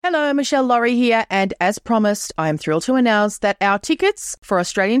Hello, Michelle Laurie here, and as promised, I am thrilled to announce that our tickets for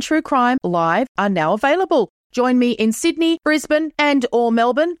Australian True Crime Live are now available. Join me in Sydney, Brisbane and or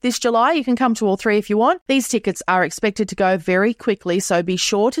Melbourne this July. You can come to all three if you want. These tickets are expected to go very quickly, so be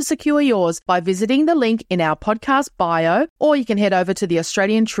sure to secure yours by visiting the link in our podcast bio, or you can head over to the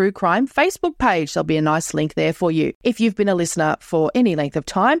Australian True Crime Facebook page. There'll be a nice link there for you. If you've been a listener for any length of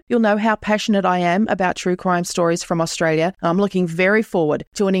time, you'll know how passionate I am about true crime stories from Australia. I'm looking very forward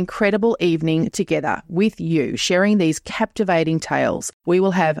to an incredible evening together with you, sharing these captivating tales. We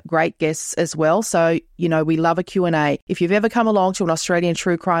will have great guests as well, so you know we love a Q&A. If you've ever come along to an Australian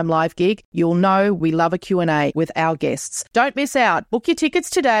True Crime Live gig, you'll know we love a Q&A with our guests. Don't miss out. Book your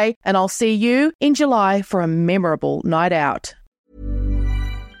tickets today and I'll see you in July for a memorable night out.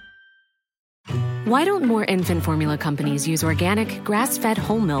 Why don't more infant formula companies use organic, grass-fed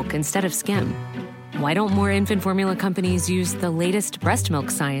whole milk instead of skim? Why don't more infant formula companies use the latest breast milk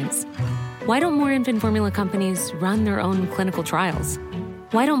science? Why don't more infant formula companies run their own clinical trials?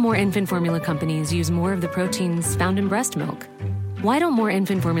 Why don't more infant formula companies use more of the proteins found in breast milk? Why don't more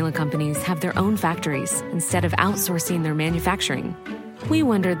infant formula companies have their own factories instead of outsourcing their manufacturing? We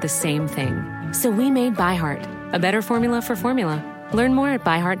wondered the same thing. So we made ByHeart, a better formula for formula. Learn more at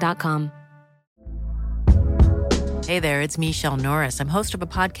byheart.com. Hey there, it's Michelle Norris. I'm host of a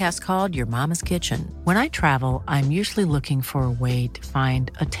podcast called Your Mama's Kitchen. When I travel, I'm usually looking for a way to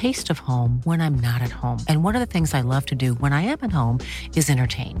find a taste of home when I'm not at home. And one of the things I love to do when I am at home is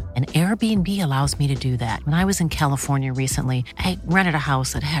entertain. And Airbnb allows me to do that. When I was in California recently, I rented a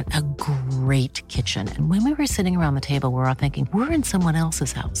house that had a great kitchen. And when we were sitting around the table, we were all thinking, we're in someone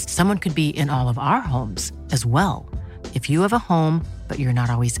else's house. Someone could be in all of our homes as well. If you have a home, but you're not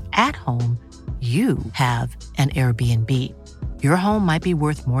always at home, you have an Airbnb. Your home might be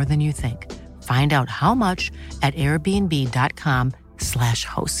worth more than you think. Find out how much at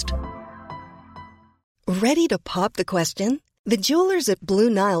airbnb.com/host. Ready to pop the question? The jewelers at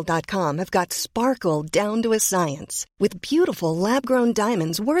BlueNile.com have got sparkle down to a science with beautiful lab-grown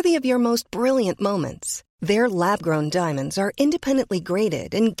diamonds worthy of your most brilliant moments. Their lab-grown diamonds are independently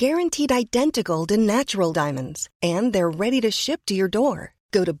graded and guaranteed identical to natural diamonds, and they're ready to ship to your door.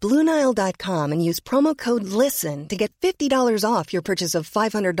 Go to BlueNile.com and use promo code LISTEN to get $50 off your purchase of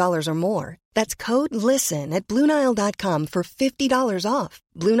 $500 or more. That's code LISTEN at BlueNile.com for $50 off.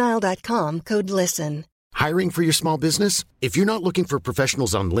 BlueNile.com, code LISTEN. Hiring for your small business? If you're not looking for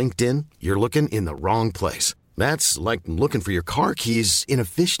professionals on LinkedIn, you're looking in the wrong place. That's like looking for your car keys in a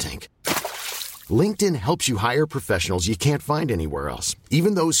fish tank. LinkedIn helps you hire professionals you can't find anywhere else,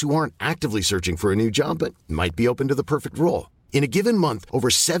 even those who aren't actively searching for a new job but might be open to the perfect role. In a given month, over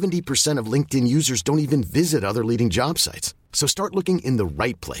 70% of LinkedIn users don't even visit other leading job sites. So start looking in the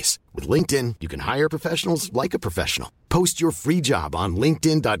right place. With LinkedIn, you can hire professionals like a professional. Post your free job on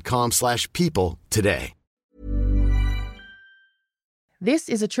linkedin.com/people today. This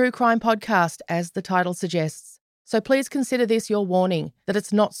is a true crime podcast, as the title suggests. So please consider this your warning that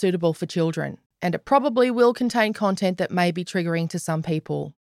it's not suitable for children, and it probably will contain content that may be triggering to some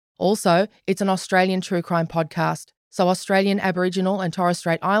people. Also, it's an Australian true crime podcast, so Australian Aboriginal and Torres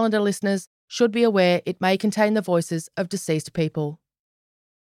Strait Islander listeners should be aware it may contain the voices of deceased people.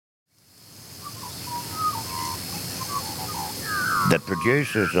 The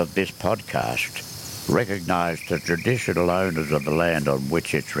producers of this podcast recognise the traditional owners of the land on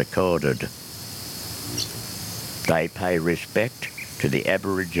which it's recorded. They pay respect to the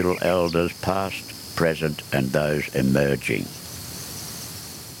Aboriginal elders past, present and those emerging.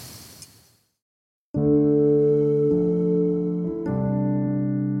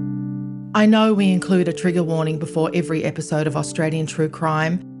 I know we include a trigger warning before every episode of Australian True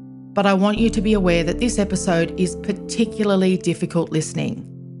Crime, but I want you to be aware that this episode is particularly difficult listening.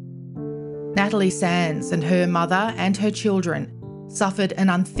 Natalie Sands and her mother and her children suffered an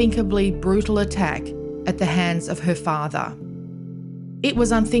unthinkably brutal attack at the hands of her father. It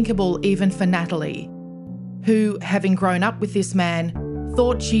was unthinkable even for Natalie, who, having grown up with this man,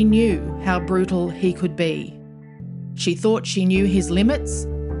 thought she knew how brutal he could be. She thought she knew his limits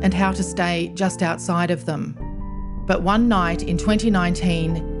and how to stay just outside of them. But one night in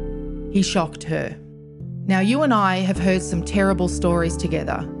 2019, he shocked her. Now, you and I have heard some terrible stories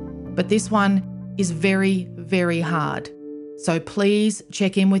together, but this one is very, very hard. So please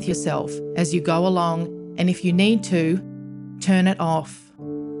check in with yourself as you go along, and if you need to, turn it off.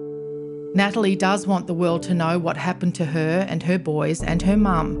 Natalie does want the world to know what happened to her and her boys and her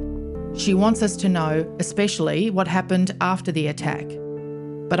mum. She wants us to know, especially, what happened after the attack.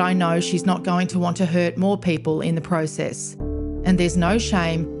 But I know she's not going to want to hurt more people in the process. And there's no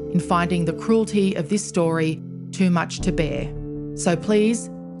shame in finding the cruelty of this story too much to bear. So please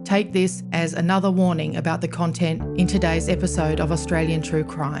Take this as another warning about the content in today's episode of Australian True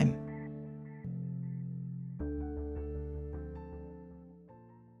Crime.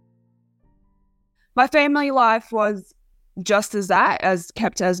 My family life was just as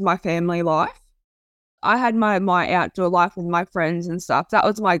kept as my family life. I had my outdoor life with my friends and stuff. That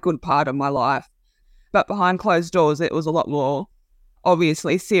was my good part of my life. But behind closed doors, it was a lot more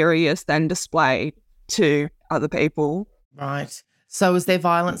obviously serious than displayed to other people. Right. So was there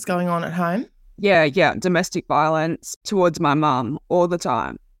violence going on at home? Yeah, domestic violence towards my mum all the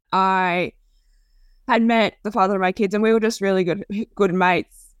time. I had met the father of my kids and we were just really good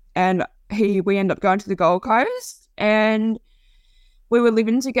mates. And we ended up going to the Gold Coast and we were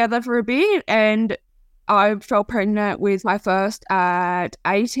living together for a bit, and I fell pregnant with my first at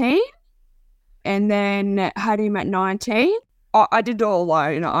 18 and then had him at 19. I did it all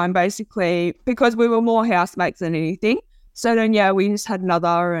alone. I'm basically, because we were more housemates than anything. So then, we just had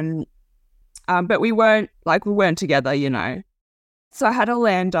another, and but we weren't together, So I had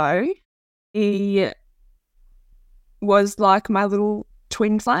Orlando. He was like my little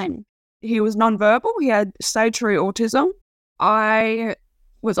twin flame. He was nonverbal. He had stage 3 autism. I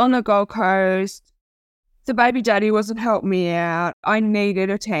was on the Gold Coast. The baby daddy wasn't helping me out. I needed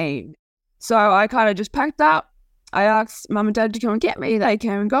a team. So I kind of just packed up. I asked mum and dad to come and get me. They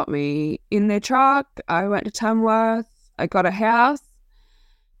came and got me in their truck. I went to Tamworth. I got a house.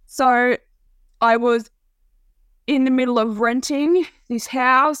 So I was in the middle of renting this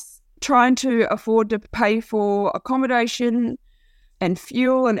house, trying to afford to pay for accommodation and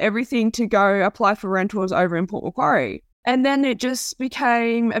fuel and everything to go apply for rentals over in Port Macquarie. And then it just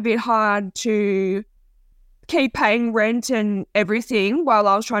became a bit hard to keep paying rent and everything while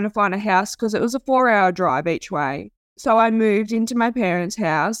I was trying to find a house, because it was a 4-hour drive each way. So I moved into my parents'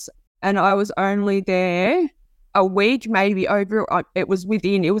 house and I was only there a week, maybe over. It was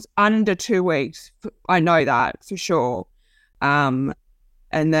under 2 weeks. I know that for sure. And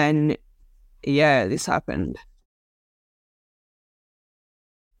then, this happened.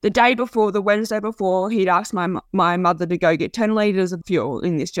 The day before, the Wednesday before, he'd asked my mother to go get 10 litres of fuel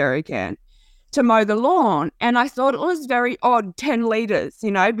in this jerry can to mow the lawn. And I thought it was very odd, 10 litres,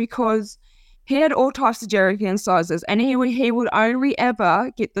 because he had all types of jerry can sizes, and he would only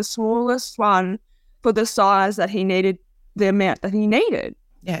ever get the smallest one for the size that he needed, the amount that he needed.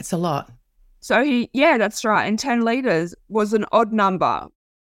 Yeah, it's a lot. So that's right. And 10 litres was an odd number.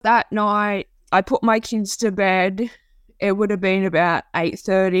 That night, I put my kids to bed. It would have been about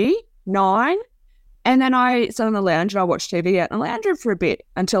 8:30, 9. And then I sat on the lounge and I watched TV out in the lounge room for a bit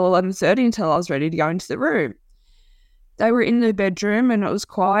until 11:30, until I was ready to go into the room. They were in the bedroom and it was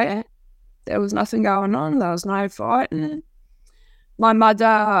quiet. There was nothing going on. There was no fighting. My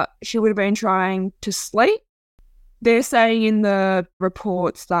mother, she would have been trying to sleep. They're saying in the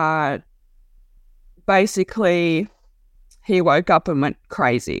reports that basically he woke up and went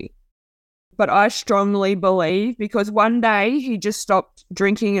crazy. But I strongly believe, because one day he just stopped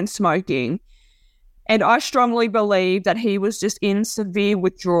drinking and smoking, and I strongly believe that he was just in severe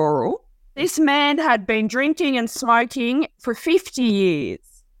withdrawal. This man had been drinking and smoking for 50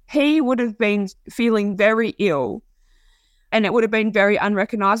 years. He would have been feeling very ill, and it would have been very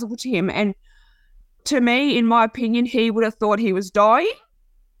unrecognisable to him. And to me, in my opinion, he would have thought he was dying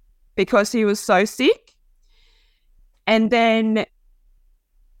because he was so sick. And then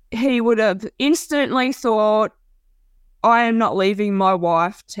he would have instantly thought, I am not leaving my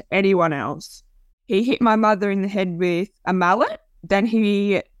wife to anyone else. He hit my mother in the head with a mallet. Then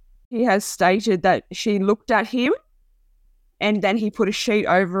he has stated that she looked at him, and then he put a sheet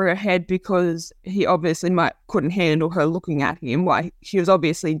over her head because he obviously couldn't handle her looking at him. Why, she was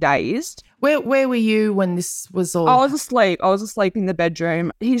obviously dazed. Where were you when this was all? I was asleep in the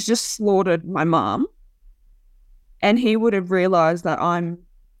bedroom. He's just slaughtered my mum, and he would have realised that I'm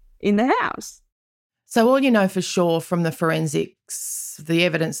in the house. So all you know for sure from the forensics, the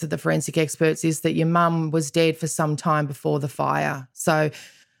evidence of the forensic experts, is that your mum was dead for some time before the fire. So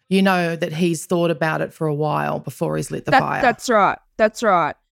you know that he's thought about it for a while before he's lit the fire. That's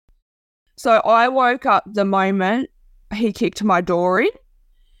right. So I woke up the moment he kicked my door in.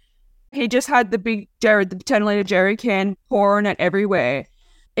 He just had the 10-litre jerry can, pouring it everywhere.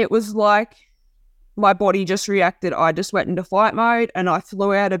 It was like my body just reacted. I just went into fight mode and I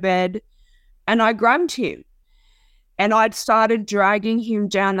flew out of bed and I grabbed him. And I'd started dragging him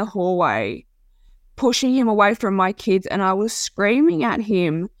down the hallway, pushing him away from my kids, and I was screaming at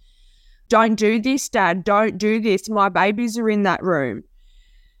him, "Don't do this, Dad, don't do this. My babies are in that room."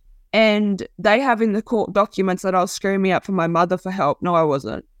 And they have in the court documents that I was screaming out for my mother for help. No, I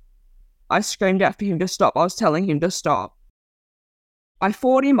wasn't. I screamed out for him to stop. I was telling him to stop. I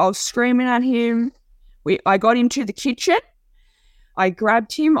fought him. I was screaming at him. I got him to the kitchen. I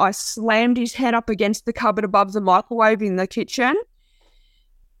grabbed him. I slammed his head up against the cupboard above the microwave in the kitchen.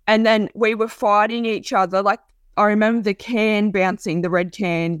 And then we were fighting each other. Like, I remember the can bouncing, the red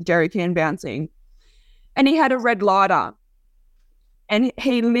can, jerry can bouncing. And he had a red lighter. And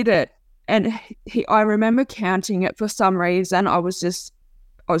he lit it. And I remember counting it for some reason. I was just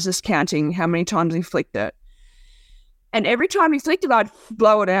counting how many times he flicked it. And every time he flicked it, I'd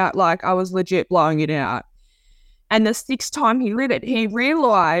blow it out. Like, I was legit blowing it out. And the sixth time he lit it, he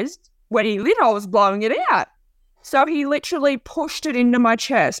realised when he lit it, I was blowing it out. So he literally pushed it into my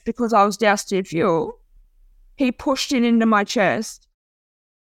chest because I was doused in fuel. He pushed it into my chest.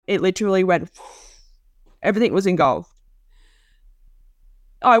 It literally went, everything was engulfed.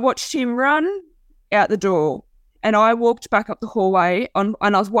 I watched him run out the door and I walked back up the hallway and I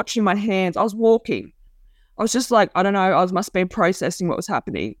was watching my hands. I was walking. I was just like, I don't know, I must have been processing what was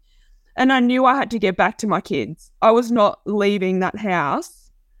happening. And I knew I had to get back to my kids. I was not leaving that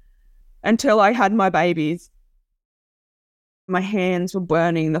house until I had my babies. My hands were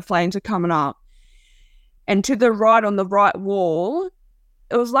burning, the flames were coming up. And to the right, on the right wall,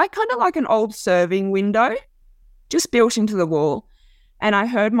 it was like kind of like an old serving window, just built into the wall. And I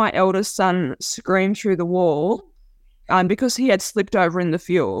heard my eldest son scream through the wall because he had slipped over in the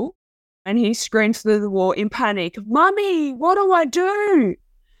fuel. And he screamed through the wall in panic, "Mummy, what do I do?"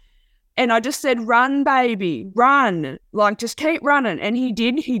 And I just said, "Run, baby, run. Like, just keep running." And he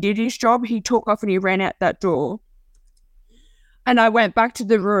did his job. He took off and he ran out that door. And I went back to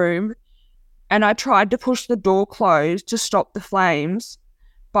the room and I tried to push the door closed to stop the flames.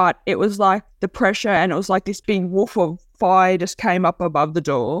 But it was like the pressure and it was like this big woof of fire just came up above the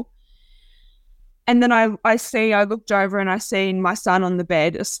door. And then I looked over and I seen my son on the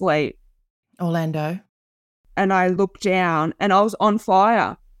bed asleep. Orlando. And I looked down and I was on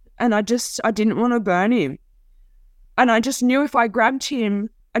fire. And I didn't want to burn him. And I just knew if I grabbed him,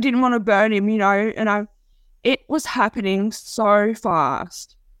 I didn't want to burn him, you know, and it was happening so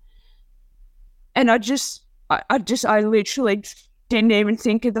fast. And I literally didn't even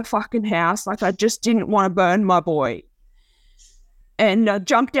think of the fucking house. Like, I just didn't want to burn my boy. And I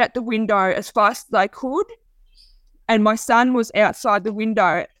jumped out the window as fast as I could. And my son was outside the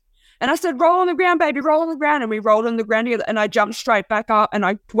window. And I said, "Roll on the ground, baby, roll on the ground." And we rolled on the ground together. And I jumped straight back up and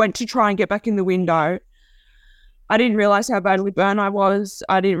I went to try and get back in the window. I didn't realise how badly burned I was.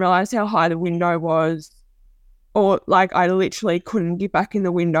 I didn't realise how high the window was. Or, like, I literally couldn't get back in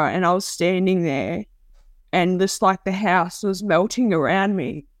the window. And I was standing there. And just, like, the house was melting around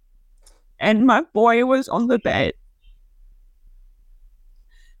me. And my boy was on the bed.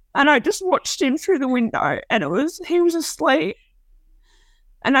 And I just watched him through the window. And he was asleep.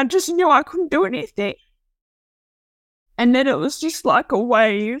 And I just knew I couldn't do anything. And then it was just like a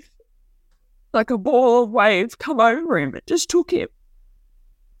wave, like a ball of waves come over him. It just took him.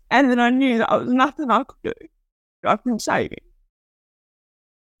 And then I knew that there was nothing I could do. I couldn't save him.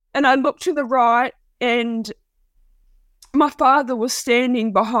 And I looked to the right and my father was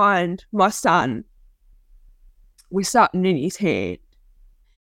standing behind my son with something in his hand.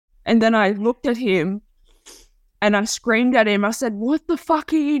 And then I looked at him and I screamed at him. I said, "What the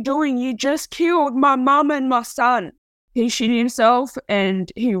fuck are you doing? You just killed my mum and my son." He shit himself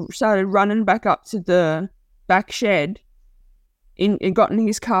and he started running back up to the back shed and got in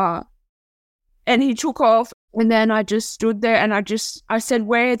his car. And he took off. And then I just stood there and I said,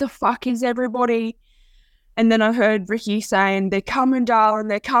 "Where the fuck is everybody?" And then I heard Ricky saying, "They're coming, darling,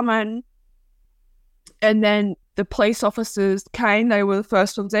 they're coming." And then the police officers came. They were the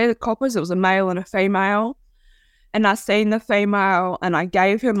first ones there, the coppers. It was a male and a female. And I seen the female and I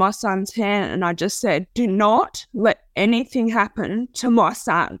gave her my son's hand and I just said, "Do not let anything happen to my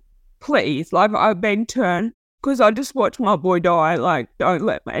son. Please." Like, I've been turned because I just watched my boy die. Like, don't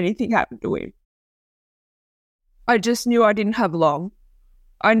let anything happen to him. I just knew I didn't have long.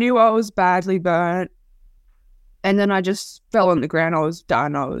 I knew I was badly burnt. And then I just fell on the ground. I was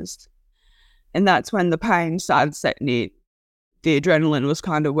done. And that's when the pain started setting in. The adrenaline was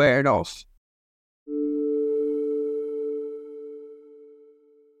kind of wearing off.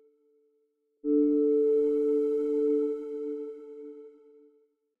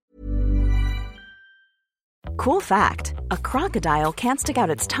 Cool fact, a crocodile can't stick out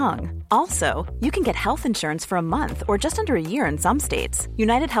its tongue. Also, you can get health insurance for a month or just under a year in some states.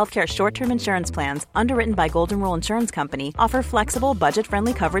 United Healthcare short-term insurance plans, underwritten by Golden Rule Insurance Company, offer flexible,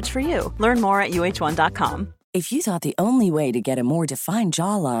 budget-friendly coverage for you. Learn more at uh1.com. If you thought the only way to get a more defined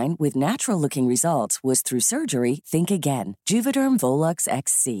jawline with natural-looking results was through surgery, think again. Juvederm Volux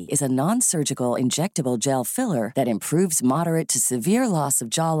XC is a non-surgical injectable gel filler that improves moderate to severe loss of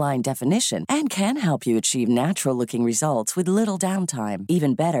jawline definition and can help you achieve natural-looking results with little downtime.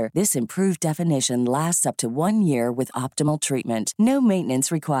 Even better, this improved definition lasts up to 1 year with optimal treatment. No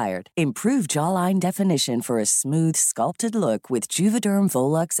maintenance required. Improve jawline definition for a smooth, sculpted look with Juvederm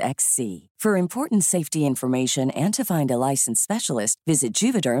Volux XC. For important safety information and to find a licensed specialist, visit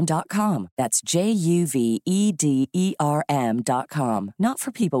Juvederm.com. That's Juvederm.com. Not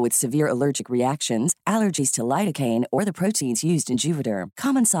for people with severe allergic reactions, allergies to lidocaine, or the proteins used in Juvederm.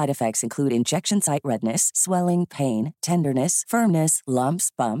 Common side effects include injection site redness, swelling, pain, tenderness, firmness,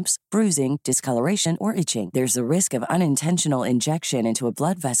 lumps, bumps, bruising, discoloration, or itching. There's a risk of unintentional injection into a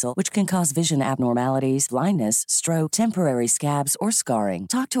blood vessel, which can cause vision abnormalities, blindness, stroke, temporary scabs, or scarring.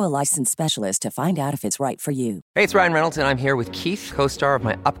 Talk to a licensed specialist to find out if it's right for you. Hey, it's Ryan Reynolds, and I'm here with Keith, co-star of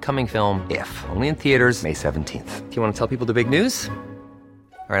my upcoming film, If, only in theaters May 17th. Do you want to tell people the big news?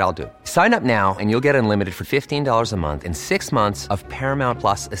 All right, I'll do it. Sign up now and you'll get unlimited for $15 a month and 6 months of Paramount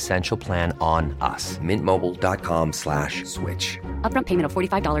Plus Essential Plan on us. MintMobile.com/switch. Upfront payment of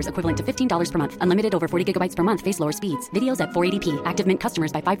 $45 equivalent to $15 per month. Unlimited over 40 gigabytes per month. Face lower speeds. Videos at 480p. Active Mint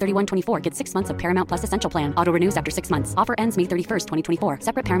customers by 531.24 get 6 months of Paramount Plus Essential Plan. Auto renews after 6 months. Offer ends May 31st, 2024.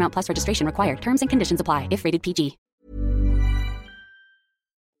 Separate Paramount Plus registration required. Terms and conditions apply if rated PG.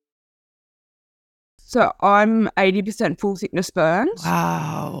 So I'm 80% full thickness burns.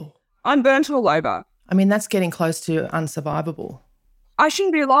 Wow. I'm burnt all over. I mean, that's getting close to unsurvivable. I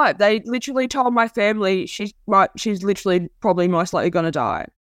shouldn't be alive. They literally told my family she's literally probably most likely going to die.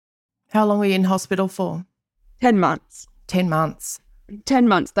 How long were you in hospital for? 10 months. 10 months. 10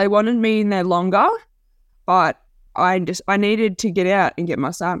 months. They wanted me in there longer, but I needed to get out and get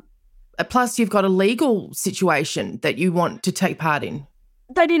my son. Plus, you've got a legal situation that you want to take part in.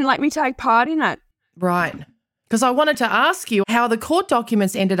 They didn't let me take part in it. Right. Because I wanted to ask you how the court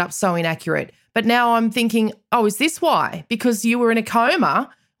documents ended up so inaccurate. But now I'm thinking, oh, is this why? Because you were in a coma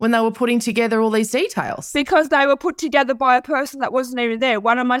when they were putting together all these details. Because they were put together by a person that wasn't even there.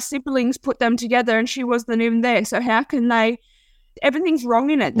 One of my siblings put them together and she wasn't even there. So how can they... Everything's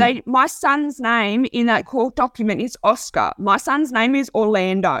wrong in it. My son's name in that court document is Oscar. My son's name is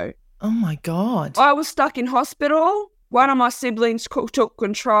Orlando. Oh, my God. I was stuck in hospital. One of my siblings took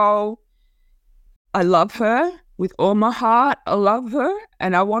control. I love her with all my heart. I love her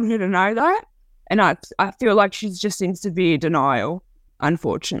and I want her to know that. And I feel like she's just in severe denial,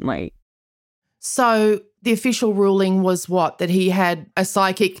 unfortunately. So the official ruling was what? That he had a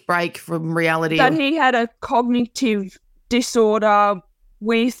psychic break from reality? That he had a cognitive disorder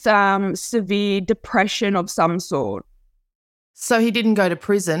with severe depression of some sort. So he didn't go to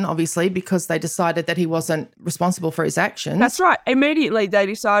prison, obviously, because they decided that he wasn't responsible for his actions. That's right. Immediately they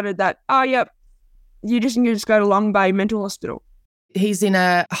decided that, oh, yep, you just go to Long Bay Mental Hospital. He's in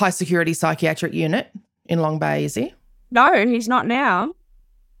a high-security psychiatric unit in Long Bay, is he? No, he's not now.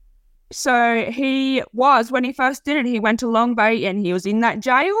 So he was, when he first did it, he went to Long Bay and he was in that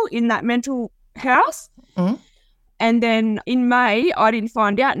jail, in that mental house. Mm. And then in May, I didn't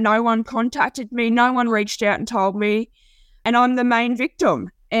find out. No one contacted me. No one reached out and told me. And I'm the main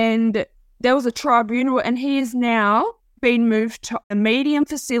victim. And there was a tribunal and he is now been moved to a medium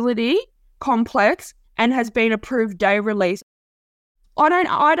facility complex and has been approved day release. I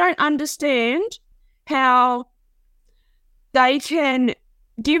don't understand how they can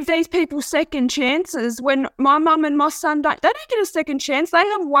give these people second chances when my mum and my son don't get a second chance. They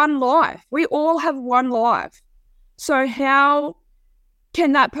have one life. We all have one life. So how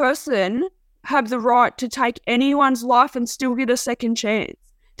can that person have the right to take anyone's life and still get a second chance?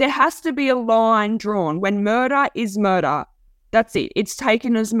 There has to be a line drawn. When murder is murder, that's it. It's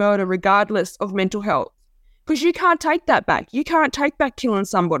taken as murder regardless of mental health. Because you can't take that back. You can't take back killing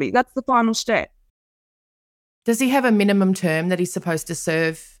somebody. That's the final step. Does he have a minimum term that he's supposed to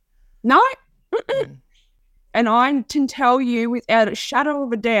serve? No. And I can tell you without a shadow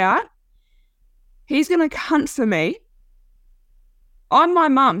of a doubt, he's going to hunt for me. I'm my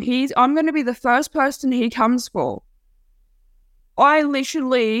mum. I'm going to be the first person he comes for. I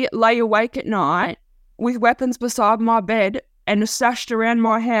literally lay awake at night with weapons beside my bed and stashed around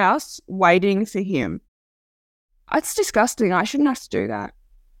my house waiting for him. It's disgusting. I shouldn't have to do that.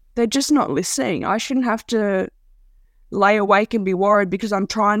 They're just not listening. I shouldn't have to lay awake and be worried because I'm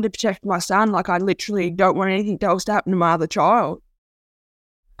trying to protect my son. Like I literally don't want anything else to happen to my other child.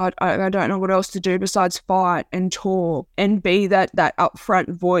 I don't know what else to do besides fight and talk and be that upfront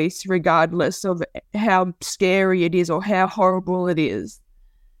voice regardless of how scary it is or how horrible it is.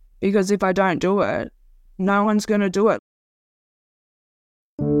 Because if I don't do it, no one's going to do it.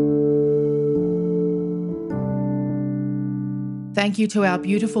 Thank you to our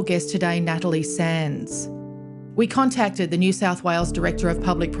beautiful guest today, Natalie Sands. We contacted the New South Wales Director of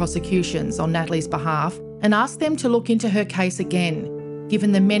Public Prosecutions on Natalie's behalf and asked them to look into her case again,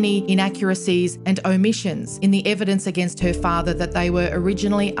 given the many inaccuracies and omissions in the evidence against her father that they were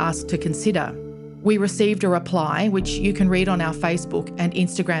originally asked to consider. We received a reply, which you can read on our Facebook and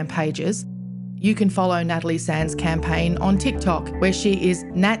Instagram pages. You can follow Natalie Sands' campaign on TikTok, where she is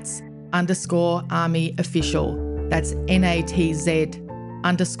Nats_Army Official. That's NATZ_Army,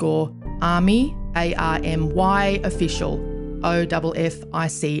 ARMY Official,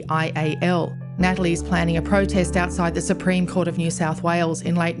 OFFICIAL. Natalie's planning a protest outside the Supreme Court of New South Wales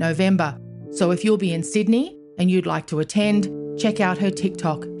in late November. So if you'll be in Sydney and you'd like to attend, check out her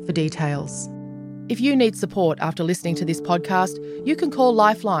TikTok for details. If you need support after listening to this podcast, you can call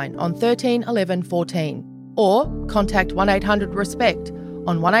Lifeline on 13 11 14 or contact 1-800-RESPECT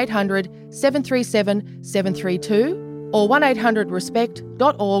on 1800 737 732 or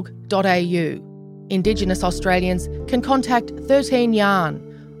 1800respect.org.au. Indigenous Australians can contact 13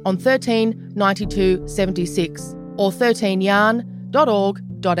 Yarn on 13 92 76 or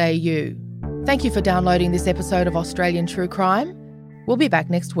 13yarn.org.au. Thank you for downloading this episode of Australian True Crime. We'll be back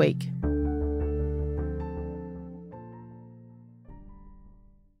next week.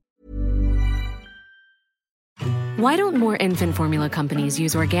 Why don't more infant formula companies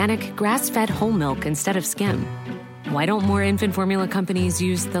use organic, grass-fed whole milk instead of skim? Why don't more infant formula companies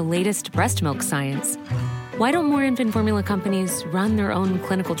use the latest breast milk science? Why don't more infant formula companies run their own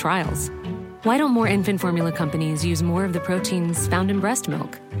clinical trials? Why don't more infant formula companies use more of the proteins found in breast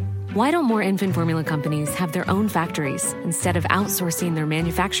milk? Why don't more infant formula companies have their own factories instead of outsourcing their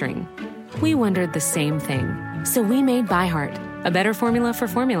manufacturing? We wondered the same thing. So we made ByHeart, a better formula for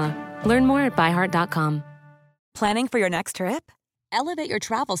formula. Learn more at byheart.com. Planning for your next trip? Elevate your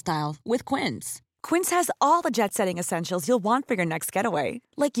travel style with Quince. Quince has all the jet-setting essentials you'll want for your next getaway,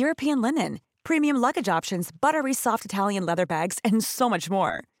 like European linen, premium luggage options, buttery soft Italian leather bags, and so much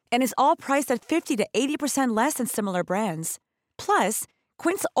more. And is all priced at 50 to 80% less than similar brands. Plus,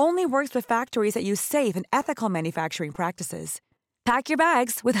 Quince only works with factories that use safe and ethical manufacturing practices. Pack your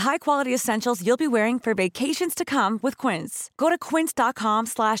bags with high-quality essentials you'll be wearing for vacations to come with Quince. Go to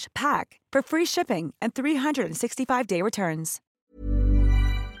quince.com/pack for free shipping and 365-day returns.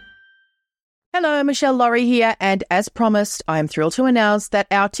 Hello, Michelle Laurie here, and as promised, I am thrilled to announce that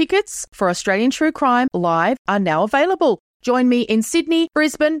our tickets for Australian True Crime Live are now available. Join me in Sydney,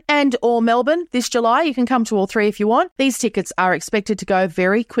 Brisbane and or Melbourne this July. You can come to all three if you want. These tickets are expected to go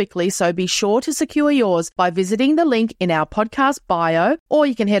very quickly, so be sure to secure yours by visiting the link in our podcast bio, or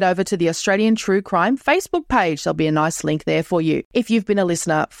you can head over to the Australian True Crime Facebook page. There'll be a nice link there for you. If you've been a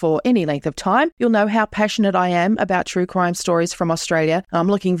listener for any length of time, you'll know how passionate I am about true crime stories from Australia. I'm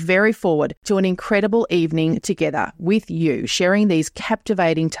looking very forward to an incredible evening together with you, sharing these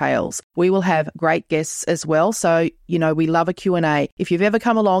captivating tales. We will have great guests as well, so you know we love a Q&A. If you've ever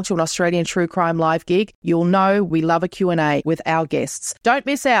come along to an Australian True Crime Live gig, you'll know we love a Q&A with our guests. Don't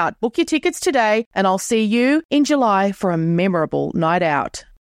miss out. Book your tickets today and I'll see you in July for a memorable night out.